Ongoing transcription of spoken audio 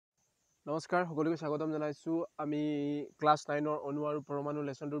নমস্কাৰ সকলোকে স্বাগতম জনাইছো আমি ক্লাছ 9 ৰ অণু আৰু পৰমাণু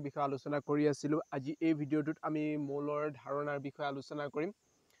লেসনটোৰ বিষয়ে আলোচনা কৰি আছিলো আজি এই ভিডিঅ'টোত আমি মৌলৰ ধাৰণাৰ বিষয়ে আলোচনা কৰিম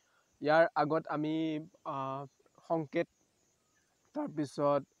ইয়াৰ আগত আমি সংকেত তাৰ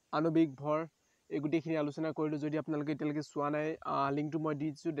পিছত আণবিক ভৰ এই গুটিখিনি আলোচনা কৰিলো যদি আপোনালোকে এতিয়ালৈকে চোৱা নাই লিংকটো মই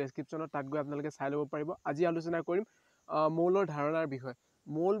দি দিছো ডেসক্ৰিপচনত তাত গৈ আপোনালোকে চাই ল'ব পাৰিব আজি আলোচনা কৰিম মৌলৰ ধাৰণাৰ বিষয়ে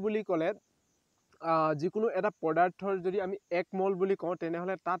মৌল বুলি ক'লে যিকোনো এটা পদাৰ্থৰ যদি আমি এক মল বুলি কওঁ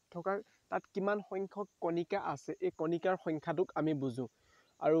তেনেহলে তাত কিমান সংখ্যক কণিকা আছে এই কণিকাৰ সংখ্যাটোক আমি বুজো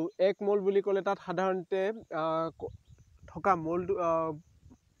আৰু এক মল বুলি ক'লে তাত সাধাৰণতে থকা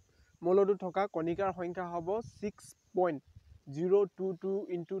মলটো থকা কণিকাৰ সংখ্যা হ'ব 6.022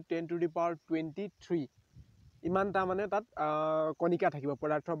 into 10 to the power 23 ইমানটা মানে তাত কণিকা থাকিব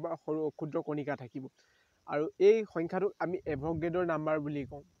পদাৰ্থ বা সৰু ক্ষুদ্ৰ কণিকা থাকিব আৰু এই সংখ্যাটোক আমি এভোগাড্ৰৰ নাম্বাৰ বুলি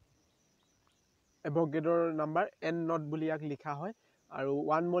কওঁ এভোগাড্ৰৰ নাম্বাৰ n0 বুলি ইয়াক লিখা হয় আৰু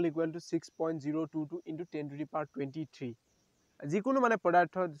 1 mol equal to 6.022 into 10 to the power 23 যিকোনো মানে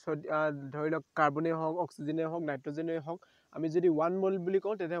পদাৰ্থ ধৰি লওক কাৰ্বনে হওক অক্সিজেনে হওক নাইট্ৰজেনে হওক আমি যদি 1 mol বুলি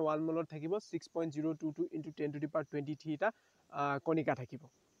কওঁ তেনে 1 moলত থাকিব 6.022 into 10 to the power 23 টা কণিকা থাকিব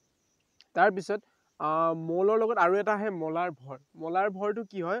তাৰ পিছত মলৰ লগত আৰু এটা আছে মলাৰ ভৰটো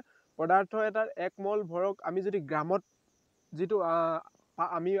কি হয় পদাৰ্থ এটাৰ 1 মল ভৰক আমি যদি গ্ৰামত যেটো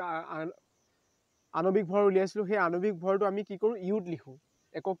আমি আণবিক ভৰ উলিয়াইছিলো সেই আণবিক ভৰটো আমি কি কৰো ইউত লিখো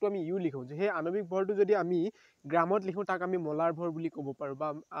এককটো আমি ইউ লিখো যে সেই আণবিক ভৰটো যদি আমি গ্ৰামত লিখো তাক আমি মলাৰ ভৰ বুলি ক'ব পাৰো বা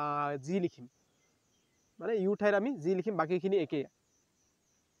জি লিখিম মানে ইউ ঠাইত আমি জি লিখিম বাকিখিনি একেই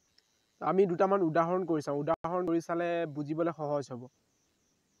আমি দুটামান উদাহৰণ কৰি চাওঁ উদাহৰণ কৰি চালে বুজিবলৈ সহজ হ'ব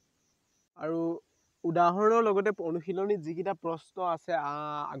আৰু উদাহৰণৰ লগতে অনুশীলনীত যিকিটা প্ৰশ্ন আছে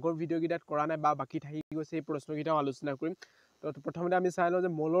আগৰ ভিডিঅ' কিটাত কৰা নাই বা বাকি থাকি গৈছে এই প্ৰশ্নকিটাও আলোচনা কৰিম তো প্ৰথমতে আমি চাই লওঁ যে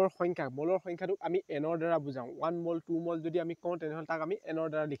মলৰ সংখ্যাটোক আমি এনৰ দ্বাৰা বুজাওঁ 1 মল 2 মল যদি আমি কওঁ তেনেহলে তাক আমি এনৰ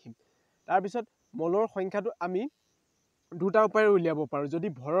দ্বাৰা লিখিম তাৰ পিছত মলৰ সংখ্যাটো আমি দুটা উপায়েৰে উলিয়াব পাৰো যদি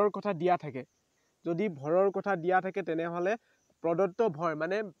ভৰৰ কথা দিয়া থাকে তেনেহলে প্ৰদত্ত ভৰ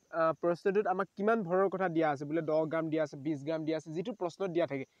মানে প্ৰশ্নটোত আমাক কিমান ভৰৰ কথা দিয়া আছে বোলে 10 গ্ৰাম দিয়া আছে 20 গ্ৰাম দিয়া আছে যেটো প্ৰশ্নত দিয়া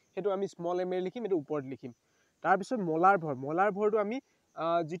থাকে হেতু আমি স্মল এম এ লিখিম এটো ওপৰত লিখিম তাৰ পিছত মলাৰ ভৰটো আমি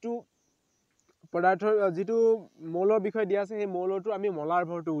যেটো পদাৰ্থৰ যেটো মৌলৰ বিষয় দিয়া আছে সেই মৌলটো আমি মলাৰ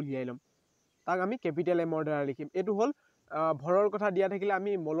ভৰটো উলিয়াই লম তাক আমি ক্যাপিটেল এম ৰ দ্বাৰা লিখিম এটো হল ভৰৰ কথা দিয়া থাকিলে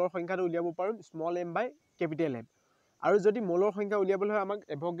আমি মলৰ সংখ্যাটো উলিয়াব পাৰো স্মল এম বাই ক্যাপিটেল এম আৰু যদি মলৰ সংখ্যা উলিয়াবলৈ হয় আমাক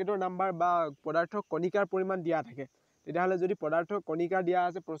এভোগাড্ৰৰ নাম্বাৰ বা পদাৰ্থৰ কণিকাৰ পৰিমাণ দিয়া থাকে তেতিয়াহলে যদি পদাৰ্থৰ কণিকা দিয়া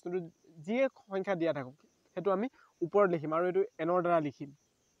আছে প্ৰশ্নটো যিয়ে সংখ্যা দিয়া থাকক হেতু আমি ওপৰত লিখিম আৰু এটো এনৰ দ্বাৰা লিখিম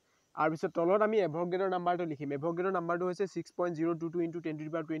আৰু পিছত তলত আমি এভোগাড্ৰৰ নাম্বাৰটো লিখিম এভোগাড্ৰৰ নাম্বাৰটো হৈছে 6.022 into 10 to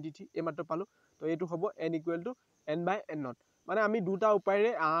the power 23 এই মাত্ৰ পালো তো এটো হ'ব n equal to n by n0 মানে আমি দুটা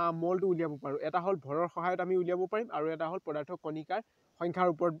উপায়েৰে মলটো উলিয়াব পাৰো এটা হল ভৰৰ সহায়ত আমি উলিয়াব পাৰিম আৰু এটা হল পদাৰ্থৰ কণিকাৰ সংখ্যাৰ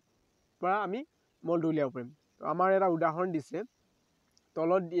ওপৰত পৰা আমি মলটো উলিয়াব পাৰিম তো আমাৰ এটা উদাহৰণ দিছে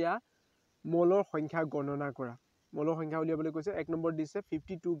তলত দিয়া মলৰ সংখ্যা গণনা কৰা মলৰ সংখ্যা উলিয়াবলৈ কৈছে এক নম্বৰ দিছে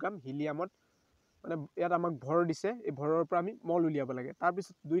 52 গ্ৰাম হিলিয়ামত মানে ইয়াত আমাক ভৰ দিছে এই ভৰৰ পৰা আমি মল উলিয়াব লাগে তাৰ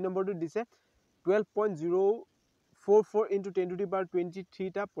পিছত দুই নম্বৰটো দিছে 12.044 into 10 to the power 23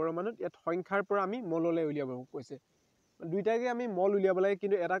 টা পৰমাণুত ইয়াত সংখ্যাৰ পৰা আমি মললৈ উলিয়াব কৈছে দুইটাকে আমি মল উলিয়াব লাগে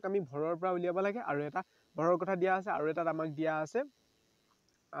কিন্তু এটাক আমি ভৰৰ পৰা উলিয়াব লাগে আৰু এটা ভৰৰ কথা দিয়া আছে আৰু এটাত আমাক দিয়া আছে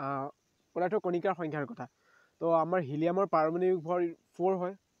পদাৰ্থৰ কণিকাৰ সংখ্যাৰ কথা তো আমাৰ হিলিয়ামৰ পাৰমাণবিক ভৰ 4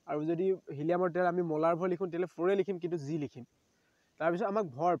 হয় আৰু যদি হিলিয়ামৰ তেল আমি মলাৰ ভৰ লিখোঁ তেলে 4 লিখিম কিন্তু জি লিখিম তাৰ পিছত আমাক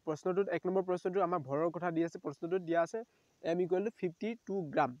ভৰ প্ৰশ্নটোত এক নম্বৰ প্ৰশ্নটোত আমাৰ ভৰৰ কথা দিয়া আছে প্ৰশ্নটোত দিয়া আছে m equal to 52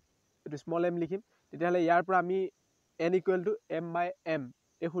 গ্ৰাম এটো স্মল m লিখিম তেতিয়াহলে ইয়াৰ পৰা আমি n equal to m by m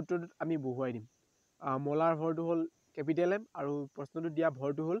এই সূত্ৰটোত আমি বহুৱাই দিম মলাৰ ভৰটো হল ক্যাপিটেল m আৰু প্ৰশ্নটোত দিয়া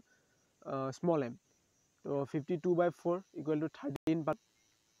ভৰটো হল স্মল m তো 52 by 4 equal to 13 পাত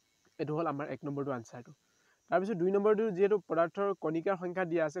এটো হল আমাৰ এক নম্বৰটো আনসাৰটো তাৰ পিছত দুই নম্বৰটো যেটো পদাৰ্থৰ কণিকাৰ সংখ্যা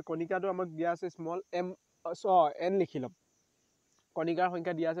দিয়া আছে কণিকাটো আমাক দিয়া আছে স্মল m n লিখি লম কণিকাৰ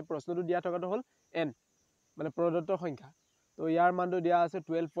সংখ্যা দিয়া আছে প্ৰশ্নটো দিয়া থকাটো হল n মানে প্ৰদত্ত সংখ্যা তো ইয়াৰ মানটো দিয়া আছে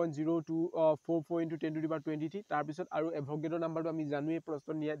 12.044 into 10 to the power 23 তাৰ পিছত আৰু এভোগাড্ৰৰ নাম্বাৰটো আমি জানোৱে প্ৰশ্ন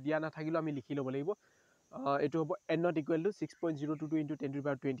দিয়া নাথাকিলে আমি লিখি ল'ব লাগিব এটো হ'ব n not equal to 6.022 into 10 to the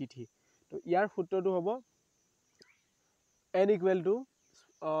power 23 তো ইয়াৰ সূত্ৰটো হ'ব n equal to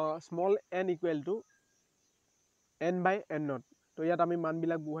small n equal to n by n not তো ইয়াত আমি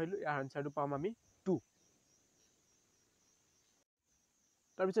মানবিলাক বহুৱাইলো ইয়াৰ আনসাৰটো পাম আমি 2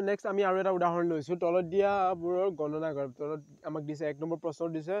 তাৰ পিছত নেক্সট আমি আৰু এটা উদাহৰণ লৈছো তলত দিয়া বোৰৰ গণনা কৰা তলত আমাক দিছে এক নম্বৰ প্ৰশ্ন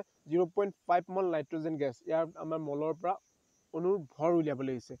দিছে 0.5 মল নাইট্ৰজেন গেছ ইয়াৰ আমাৰ মলৰ পৰা অনুৰ ভৰ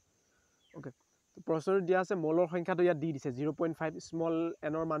উলিয়াবলৈ দিছে ওকে তো প্ৰশ্নটো দিয়া আছে মলৰ সংখ্যাটো ইয়াত দি দিছে 0.5 স্মল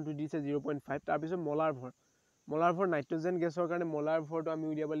এনৰ মানটো দিছে 0.5 তাৰ পিছত মলাৰ ভৰ নাইট্ৰজেন গেছৰ কাৰণে মলাৰ ভৰটো আমি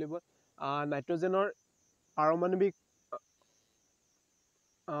উলিয়াব লাগিব নাইট্ৰজেনৰ পাৰমাণৱিক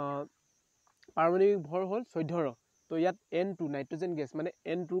ভৰ হ'ল 14। তো ইয়াত N2 নাইট্ৰজেন গেছ মানে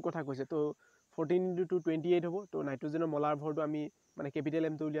N2 ৰ কথা কৈছে। তো 14 × 2 28 হ'ব। তো নাইট্ৰজেনৰ মলাৰ ভৰটো আমি মানে কেপিটেল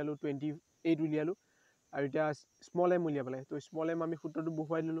এমটো উলিয়ালোঁ 28 উলিয়ালোঁ। আৰু এতিয়া স্মল এম উলিয়াব লাগে। তো স্মল এম আমি সূত্ৰটো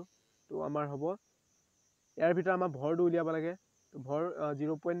বহুৱাই ল'লোঁ। তো আমাৰ হ'ব ইয়াৰ ভিতৰত আমাৰ ভৰটো উলিয়াব লাগে। তো ভৰ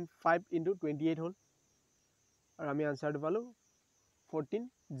 0.5 × 28 হ'ল। আৰু আমি আনচাৰটো পালোঁ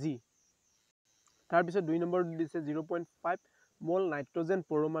 14G। তাৰপিছত 2 নম্বৰটো দিছে 0.5 মল নাইট্ৰজেন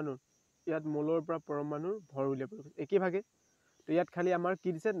পৰমাণু। ইয়াত মলৰ পৰা পৰমাণুৰ ভৰ উলিয়াব লাগে একেভাগে। তো ইয়াত খালি আমাৰ কি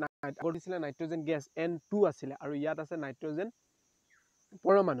দিছে আগত দিছিলে নাইট্ৰজেন গেছ N2 আছিলে, আৰু ইয়াত আছে নাইট্ৰজেন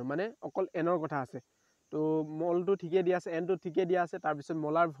পৰমাণু মানে অকল এনৰ কথা আছে। তো মলটো ঠিকে দিয়া আছে, N2 ঠিকে দিয়া আছে। তাৰপিছত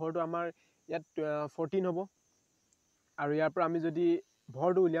মলাৰ ভৰটো আমাৰ ইয়াত 14 হ'ব। আৰু ইয়াৰ পৰা আমি যদি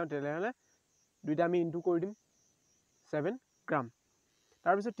ভৰটো উলিয়াওঁ তেনেহ'লে দুইটা আমি ইনটু কৰি দিম 7 গ্ৰাম।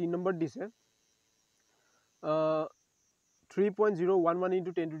 তাৰপিছত 3 নম্বৰত দিছে 3.011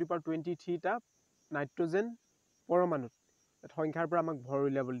 × 10⁻23 টা নাইট্ৰজেন পৰমাণুত সংখ্যাৰ পৰা আমাক ভৰ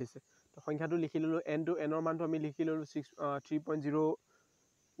উলিয়াবলৈ দিছে। তো সংখ্যাটো লিখি ল'লোঁ N2, এনৰ মানটো আমি লিখি ল'লোঁ 3.011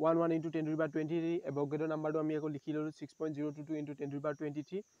 × 10⁻23। এভগেড্ৰ নাম্বাৰটো আমি আকৌ লিখি ল'লোঁ 6.022 ×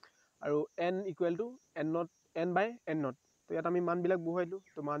 10⁻23। আৰু N = N/N0। তো ইয়াত আমি মানবিলাক বহুৱাই দিলোঁ।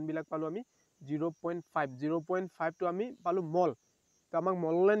 তো মানবিলাক পালোঁ আমি 0.5 টো আমি পালোঁ মল। তো আমাক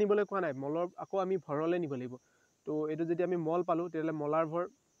মললৈ নিবলৈ কোৱা নাই, মলৰ আকৌ আমি ভৰলৈ নিব লাগিব। তো এইটো যদি আমি মল পালোঁ তেতিয়াহ'লে মলাৰ ভৰ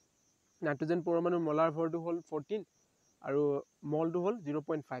নাইট্ৰজেন পৰমাণুৰ মলাৰ ভৰটো হ'ল 14 আৰু মলটো হ'ল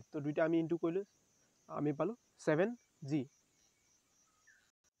 0.5। তো দুইটা আমি ইনটু কৰিলোঁ, আমি পালোঁ 7G।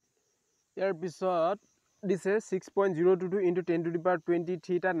 ইয়াৰ পিছত দিছে 6.022 ×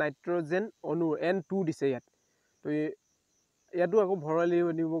 10⁻23 টা নাইট্ৰজেন অণুৰ N2 দিছে ইয়াত। তো ইয়াতো আকৌ ভৰলৈ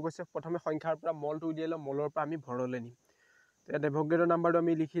নিব কৈছে। প্ৰথমে সংখ্যাৰ পৰা মলটো উলিয়াই লওঁ, মলৰ পৰা আমি ভৰলৈ নিম। ইয়াত এভগেড্ৰ নাম্বাৰটো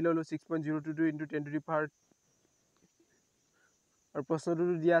আমি লিখি ল'লোঁ 6.022 × 10⁻। আৰু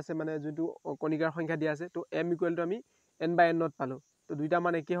প্ৰশ্নটোতো দিয়া আছে মানে যোনটো কণিকাৰ সংখ্যা দিয়া আছে। তো M = আমি N/N0 পালোঁ। তো দুইটা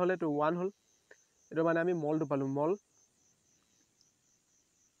মান একে হ'লে তো 1 হ'ল। এইটো মানে আমি মলটো পালোঁ। মল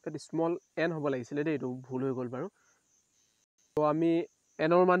স্মল n হ'ব লাগিছিলে দেই, এইটো ভুল হৈ গ'ল বাৰু। তো আমি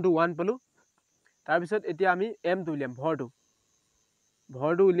এনৰ মানটো 1 পালোঁ। তাৰপিছত এতিয়া আমি এমটো উলিয়াম,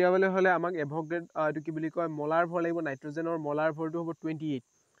 ভৰটো উলিয়াবলৈ হ'লে আমাক এভগেড এইটো কি বুলি কয় মলাৰ ভৰ লাগিব। নাইট্ৰজেনৰ মলাৰ ভৰটো হ'ব 28।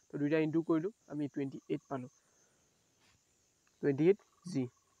 তো দুইটা ইনটু কৰিলোঁ, আমি 28 পালোঁ 28G।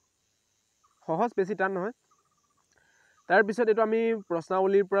 সহজ, বেছি টান নহয়। তাৰপিছত এইটো আমি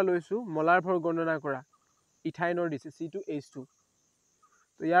প্ৰশ্নাৱলীৰ পৰা লৈছোঁ মলাৰ ভৰ গণনা কৰা। ইথাইনৰ দিছে C2H2।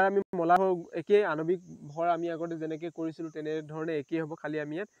 তো ইয়াৰ আমি মলাৰ ভৰ একেই, আণৱিক ভৰ আমি আগতে যেনেকৈ কৰিছিলোঁ তেনেধৰণে একেই হ'ব। খালি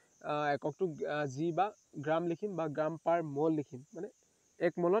আমি ইয়াত এককটো G বা গ্ৰাম লিখিম বা গ্ৰাম পাৰ মল লিখিম, মানে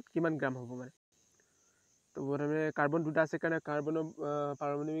 1 মলত কিমান গ্ৰাম হ'ব মানে। তো প্ৰথমে কাৰ্বন দুটা আছে কাৰণে কাৰ্বনৰ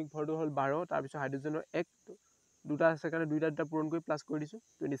পাৰমাণৱিক ভৰটো হ'ল 12। তাৰপিছত হাইড্ৰজেনৰ 1 দুটা আছে কাৰণে দুটা পূৰণ কৰি প্লাছ কৰি দিছোঁ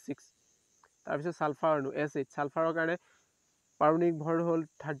 26। তাৰপিছত ছালফাৰ অণু SH, ছালফাৰৰ কাৰণে পাৰমাণৱিক ভৰ হ'ল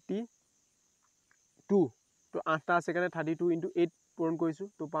 32। তো 8টা আছে কাৰণে 32 × 8 পূৰণ কৰিছোঁ।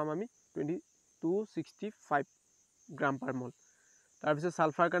 তো পাম আমি 265 গ্ৰাম পাৰ মল। তাৰপিছত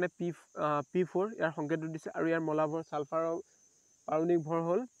ছালফাৰ কাৰণে P4, ইয়াৰ সংকেতটো দিছে। আৰু ইয়াৰ মলাৰ ভৰ ছালফাৰৰ পাৰমাণৱিক ভৰ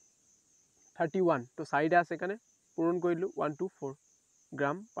হ'ল 31। তো 4টা আছে কাৰণে পূৰণ কৰিলোঁ 124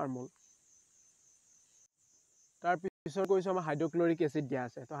 গ্ৰাম পাৰ মল। তাৰপিছত কৈছোঁ আমাৰ হাইড্ৰক্লৰিক এচিড দিয়া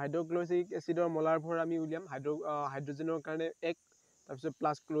আছে। তো হাইড্ৰক্লৰিক এচিডৰ মলাৰ ভৰ আমি উলিয়াম। হাইড্ৰজেনৰ কাৰণে 1, তাৰপিছত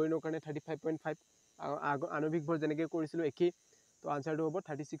প্লাছ ক্লৰিনৰ কাৰণে 35.5। আণৱিক ভৰ যেনেকৈ কৰিছিলোঁ একেই। তো আনচাৰটো হ'ব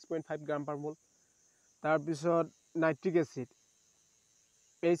 36.5 গ্ৰাম পাৰ মল। তাৰপিছত নাইট্ৰিক এচিড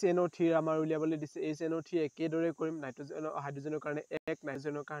HNO3 আমাৰ উলিয়াবলৈ দিছে। HNO3 একেদৰে কৰিম। হাইড্ৰজেনৰ কাৰণে 1,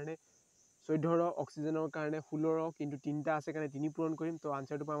 নাইট্ৰজেনৰ কাৰণে 14, অক্সিজেনৰ কাৰণে 16, কিন্তু 3টা আছে কাৰণে 3 পূৰণ কৰিম। তো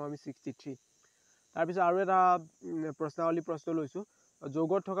আনচাৰটো পাম আমি 63। তাৰপিছত আৰু এটা প্ৰশ্নাৱলী প্ৰশ্ন লৈছোঁ,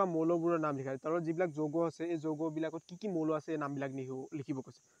 যৌগত থকা মৌলবোৰৰ নাম লিখা। তলত যিবিলাক যৌগ আছে এই যৌগবিলাকত কি মৌল আছে এই নামবিলাক লিখিব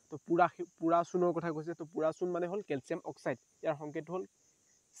কৈছে। তো পুৰা চূণৰ কথা কৈছে। তো পুৰা চূণ মানে হ'ল কেলছিয়াম অক্সাইড, ইয়াৰ সংকেত হ'ল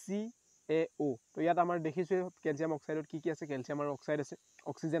CaO। তো ইয়াত আমাৰ দেখিছোঁ কেলছিয়াম অক্সাইডত কি আছে, কেলছিয়াম আৰু অক্সাইড আছে,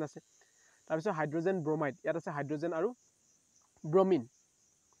 অক্সিজেন আছে। তাৰপিছত হাইড্ৰজেন ব্ৰমাইড, ইয়াত আছে হাইড্ৰজেন আৰু ব্ৰমিন।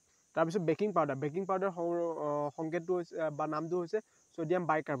 তাৰপিছত বেকিং পাউডাৰ সংকেতটো হৈছে বা নামটো হৈছে ছ'ডিয়াম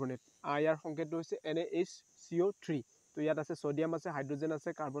বাইকাৰ্বনেট। ইয়াৰ সংকেতটো হৈছে NaHCO3। তো ইয়াত আছে ছ'ডিয়াম আছে, হাইড্ৰজেন আছে,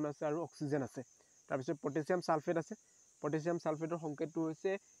 কাৰ্বন আছে আৰু অক্সিজেন আছে। তাৰপিছত পটেছিয়াম ছালফেট আছে। পটেছিয়াম ছালফেটৰ সংকেতটো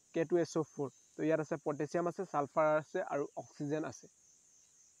হৈছে K2SO4। তো ইয়াত আছে পটেছিয়াম আছে, ছালফাৰ আছে আৰু অক্সিজেন আছে।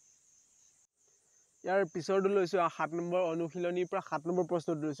 ইয়াৰ পিছৰটো লৈছোঁ 7 নম্বৰ অনুশীলনীৰ পৰা 7 নম্বৰ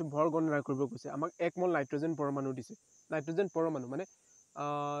প্ৰশ্নটো লৈছোঁ, ভৰ গণনা কৰিব কৈছে। আমাক 1 মল নাইট্ৰজেন পৰমাণু দিছে। নাইট্ৰজেন পৰমাণু মানে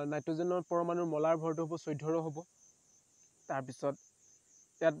নাইট্ৰজেনৰ পৰমাণুৰ মলাৰ ভৰটো হ'ব 14 হ'ব। তাৰপিছত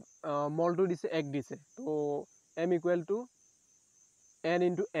ইয়াত মলটো দিছে 1 দিছে তো m equal to n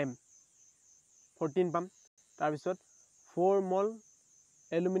into m 14 পাম তাৰপিছত 4 মল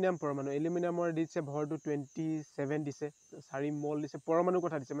এলুমিনিয়াম পৰমাণু এলুমিনিয়ামৰ দিছে ভৰটো 27 দিছে 4 মল দিছে পৰমাণুৰ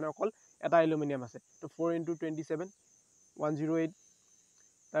কথা দিছে মানে অকল এটা এলুমিনিয়াম আছে তো 4 ইনটু 27 108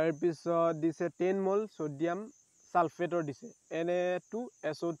 তাৰপিছত দিছে 10 মল সোডিয়াম সালফেটৰ দিছে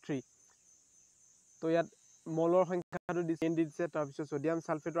Na2SO3 তো ইয়াত মলৰ সংখ্যাটো দিছে 10 দিছে তাৰপিছত সোডিয়াম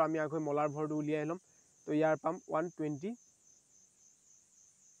সালফেটৰ আমি আকৌ মলাৰ ভৰটো উলিয়াই লম তো ইয়াৰ পাম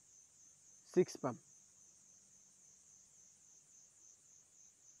 126 পাম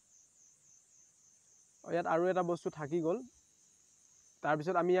ইয়াত আৰু এটা বস্তু থাকি গ'ল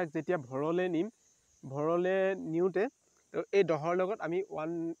তাৰপিছত আমি ইয়াক যেতিয়া ভৰলে নিম ভৰলে নিউতে এই 10ৰ লগত আমি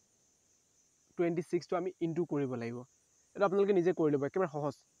 126 টো আমি ইনটু কৰিব লাগিব এটা আপোনালোকে নিজে কৰি ল'ব একেবাৰে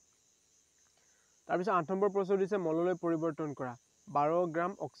সহজ তাৰপিছত 8 নম্বৰ প্ৰশ্ন দিছে মললৈ পৰিৱৰ্তন কৰা 12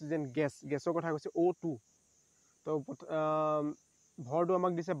 গ্ৰাম অক্সিজেন গেছৰ কথা কৈছে O2 তো ভৰটো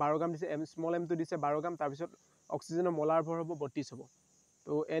আমাক দিছে 12 গ্ৰাম দিছে স্মল m টো দিছে 12 গ্ৰাম তাৰপিছত অক্সিজেনৰ মলাৰ ভৰ হ'ব 32 হ'ব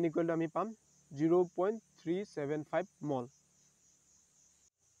তো n ইকুৱেল টু আমি পাম 0.375 মল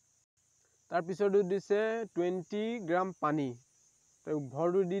তাৰপিছতো দিছে 20 গ্ৰাম পানী তো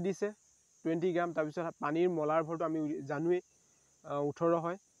ভৰটো দি দিছে 20 গ্ৰাম তাৰপিছত পানীৰ মলাৰ ভৰটো আমি জানোৱে 18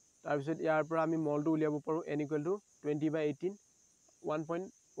 হয় তাৰপিছত ইয়াৰ পৰা আমি মলটো উলিয়াব পাৰোঁ n ইকুৱেল টু 20/18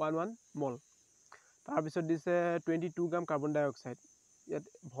 1.11 মল তাৰপিছত দিছে 22 গ্ৰাম কাৰ্বন ডাই অক্সাইড ইয়াত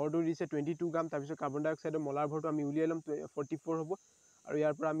ভৰটো দিছে 22 গ্ৰাম তাৰপিছত কাৰ্বন ডাই অক্সাইডৰ মলাৰ ভৰটো আমি উলিয়াই ল'ম 44 হ'ব আৰু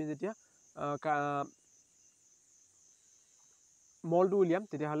ইয়াৰ পৰা আমি যেতিয়া মলটো উলিয়াম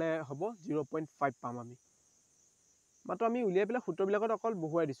তেতিয়াহ'লে হ'ব 0.5 পাম আমি মাত্ৰ আমি উলিয়াই পেলাই সূত্ৰবিলাকত অকল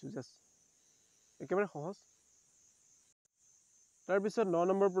বহুৱাই দিছোঁ জাষ্ট একেবাৰে সহজ তাৰপিছত 9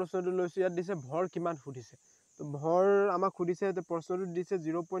 নম্বৰ প্ৰশ্নটো লৈছোঁ ইয়াত দিছে ভৰ কিমান সুধিছে তো ভৰ আমাক সুধিছে প্ৰশ্নটো দিছে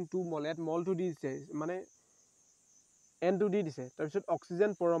 0.2 মল ইয়াত মলটো দি দিছে মানে n টো দি দিছে তাৰপিছত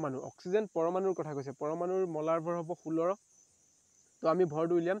অক্সিজেন পৰমাণুৰ কথা কৈছে পৰমাণুৰ মলাৰ ভৰ হ'ব 16 তো আমি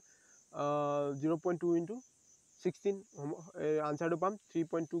ভৰটো উলিয়াম 0.2 ইনটু 16 আনসাৰটো পাম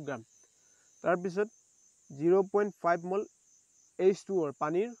 3.2 গ্ৰাম তাৰপিছত 0.5 মল H2O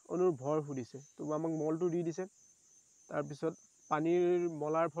পানীৰ অনুৰ ভৰ সুধিছে তো আমাক মলটো দি দিছে তাৰপিছত পানীৰ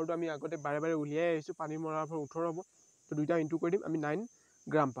মলাৰ ভৰটো আমি আগতে বাৰে বাৰে উলিয়াই আহিছোঁ পানীৰ মলাৰ ভৰ 18 হ'ব তো দুইটা ইনটু কৰি দিম আমি 9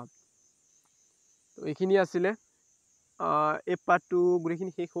 গ্ৰাম পাম তো এইখিনি আছিলে এই পাৰ্টটো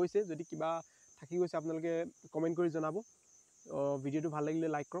গোটেইখিনি শেষ হৈছে যদি কিবা থাকি গৈছে আপোনালোকে কমেণ্ট কৰি জনাব ভিডিঅ'টো ভাল লাগিলে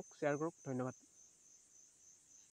লাইক কৰক শ্বেয়াৰ কৰক ধন্যবাদ